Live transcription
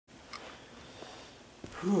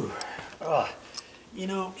Whew. You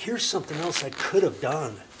know, here's something else I could have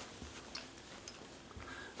done.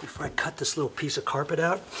 Before I cut this little piece of carpet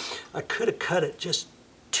out, I could have cut it just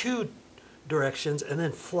 2 directions and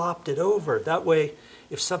then flopped it over. That way,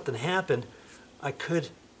 if something happened, I could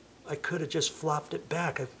have just flopped it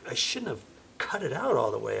back. I shouldn't have cut it out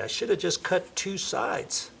all the way. I should have just cut 2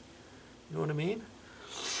 sides. You know what I mean?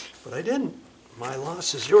 But I didn't. My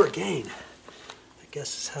loss is your gain. I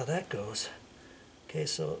guess is how that goes. Okay,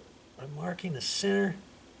 so I'm marking the center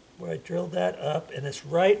where I drilled that up, and it's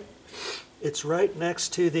right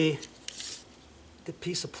next to the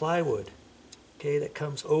piece of plywood. Okay, that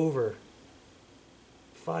comes over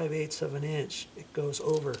 5/8 of an inch. It goes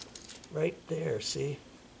over right there, see?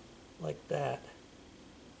 Like that.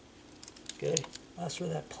 Okay, that's where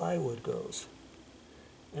that plywood goes.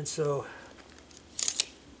 And so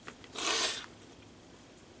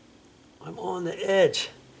I'm on the edge,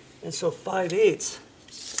 and so 5/8,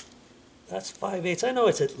 that's 5/8. I know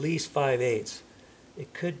it's at least 5/8.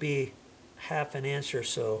 It could be 1/2 an inch or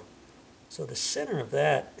so. So the center of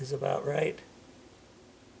that is about right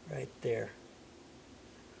there.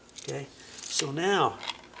 Okay, so now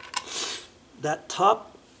that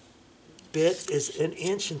top bit is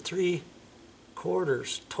 1 3/4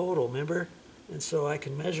 inches total, remember? And so I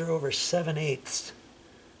can measure over 7/8.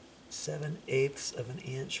 7/8 of an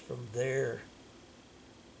inch from there.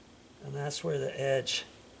 And that's where the edge,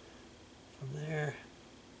 from there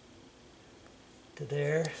to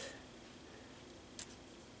there.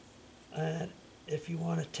 And if you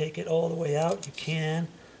want to take it all the way out, you can,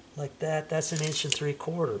 like that. That's 1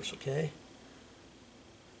 3/4 inches, okay?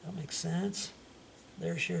 That makes sense?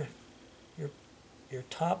 There's your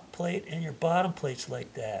top plate and your bottom plates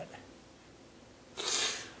like that.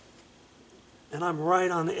 And I'm right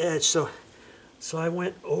on the edge, so I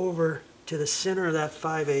went over to the center of that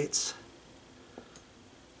 5/8,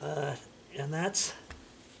 and that's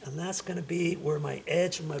going to be where my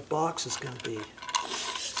edge of my box is going to be.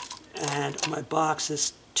 And my box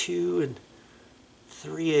is 2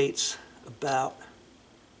 3/8, about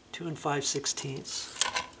 2 5/16.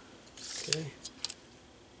 Okay,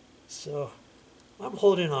 so I'm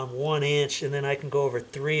holding on 1 inch, and then I can go over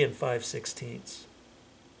 3 5/16.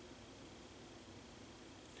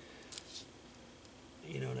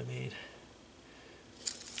 You know what I mean?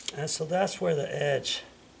 And so that's where the edge,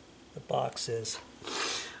 the box is.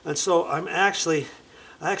 And so I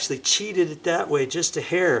actually cheated it that way just a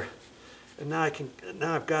hair. And now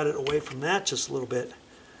I've got it away from that just a little bit,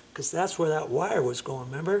 because that's where that wire was going,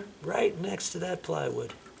 remember? Right next to that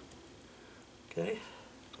plywood. Okay?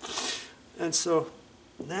 And so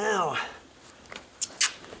now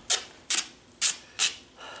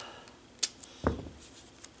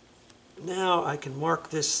I can mark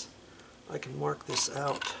this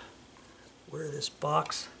out where this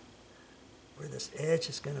box, where this edge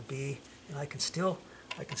is going to be, and I can still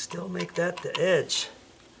make that the edge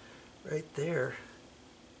right there,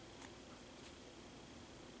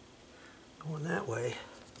 going that way.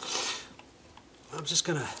 I'm just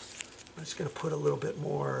gonna put a little bit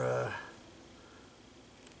more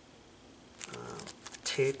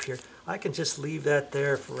tape here. I can just leave that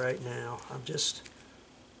there for right now. I'm just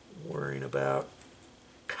worrying about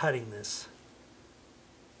cutting this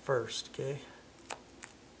first, okay?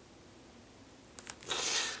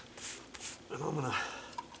 And I'm gonna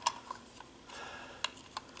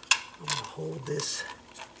hold this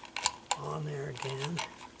on there again,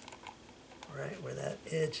 right where that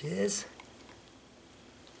edge is,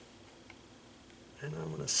 and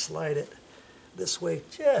I'm gonna slide it this way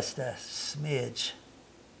just a smidge.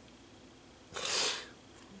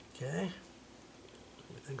 Okay.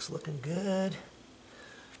 Everything's looking good.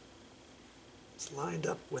 It's lined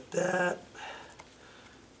up with that.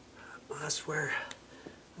 That's where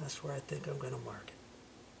I think I'm going to mark it.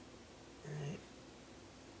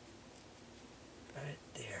 Right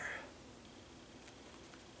there.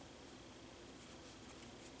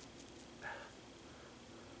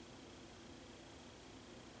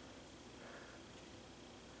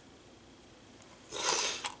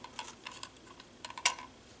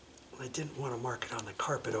 I didn't want to mark it on the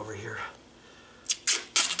carpet over here,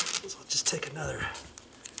 so I'll just take another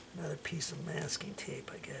piece of masking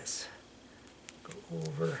tape, I guess. Go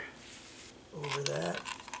over that.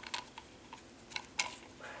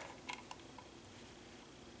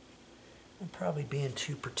 I'm probably being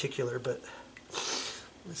too particular, but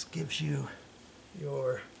this gives you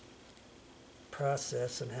your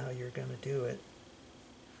process and how you're going to do it.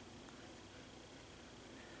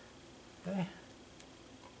 Okay.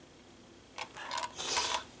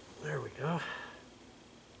 There we go.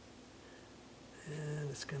 And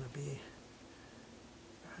it's going to be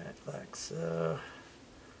like so.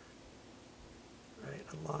 Right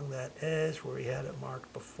along that edge where we had it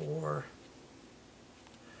marked before.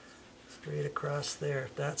 Straight across there.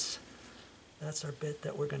 That's our bit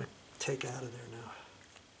that we're going to take out of there now.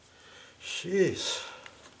 Jeez.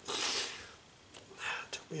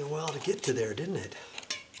 Took me a while to get to there, didn't it?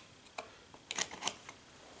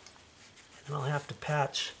 And I'll have to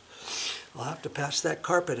patch that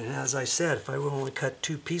carpet, and as I said, if I would only cut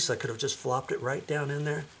 2 pieces, I could have just flopped it right down in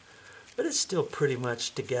there. But it's still pretty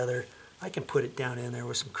much together. I can put it down in there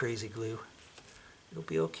with some crazy glue. It'll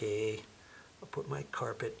be okay. I'll put my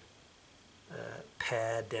carpet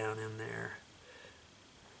pad down in there.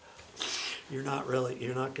 You're not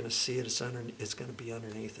going to see it. It's going to be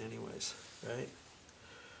underneath anyways, right?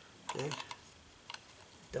 Okay.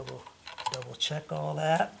 Double check all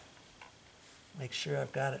that. Make sure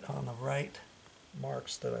I've got it on the right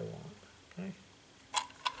marks that I want. Okay.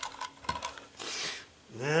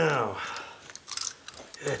 Now,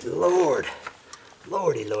 good Lord,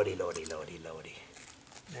 lordy.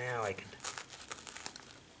 Now I can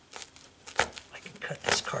cut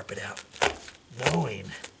this carpet out, knowing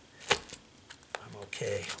I'm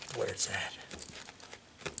okay where it's at.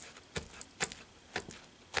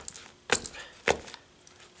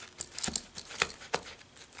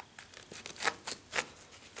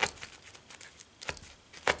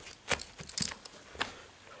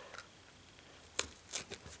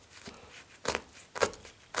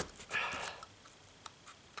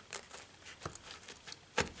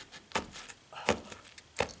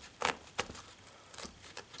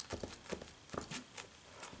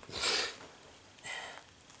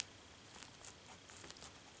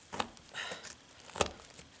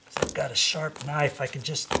 Got a sharp knife, I can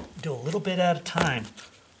just do a little bit at a time,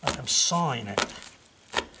 like I'm sawing it,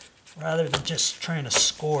 rather than just trying to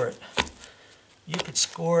score it. You could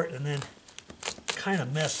score it and then kind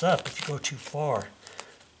of mess up if you go too far.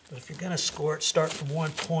 But if you're going to score it, start from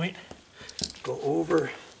one point, go over,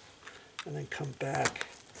 and then come back.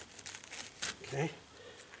 Okay?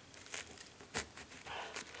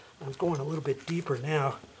 I'm going a little bit deeper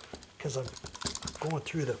now because I'm going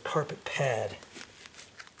through the carpet pad.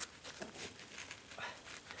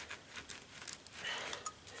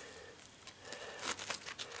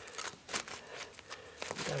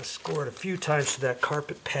 Gotta score it a few times to that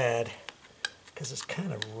carpet pad because it's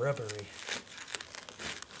kind of rubbery,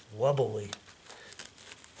 wobbly.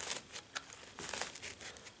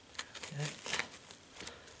 Okay.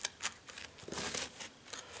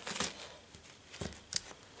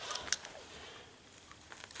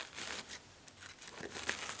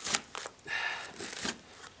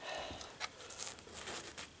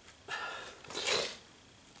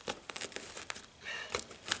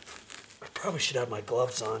 Probably should have my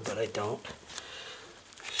gloves on, but I don't.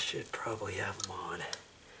 Should probably have them on.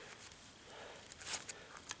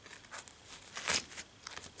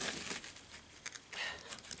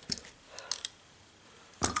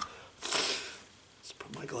 Let's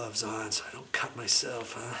put my gloves on so I don't cut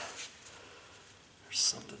myself, huh? Or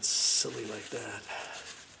something silly like that.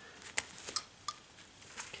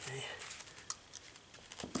 Okay.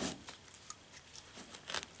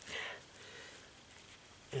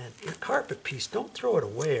 And your carpet piece, don't throw it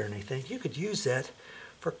away or anything. You could use that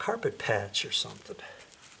for carpet patch or something.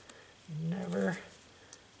 You never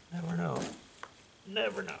know.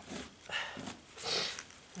 Never know.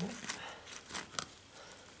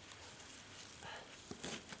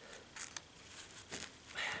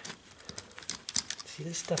 See,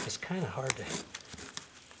 this stuff is kind of hard to. It's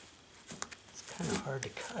kind of hard to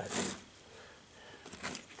cut.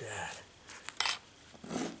 Look at that.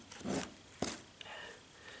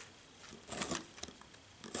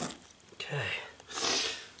 Okay.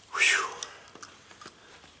 Whew.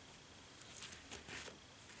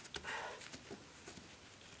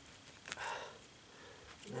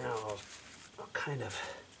 Now I'll kind of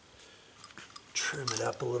trim it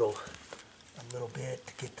up a little bit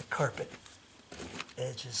to get the carpet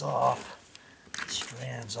edges off,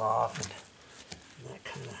 strands off, and that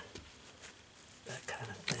kind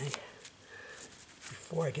of thing.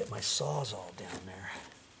 Before I get my Sawzall down there.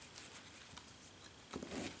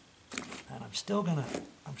 And I'm still gonna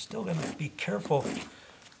be careful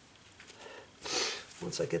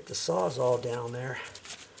once I get the Sawzall down there.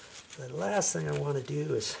 The last thing I want to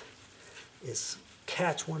do is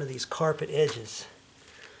catch one of these carpet edges.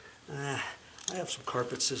 I have some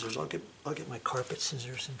carpet scissors. I'll get my carpet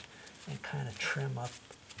scissors and kind of trim up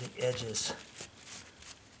the edges.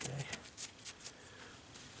 Okay,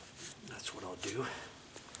 that's what I'll do.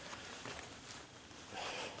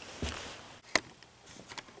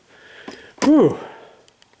 Whew.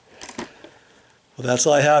 Well, that's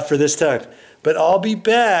all I have for this time. But I'll be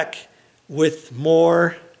back with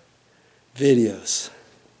more videos.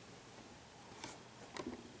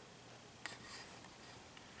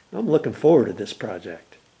 I'm looking forward to this project.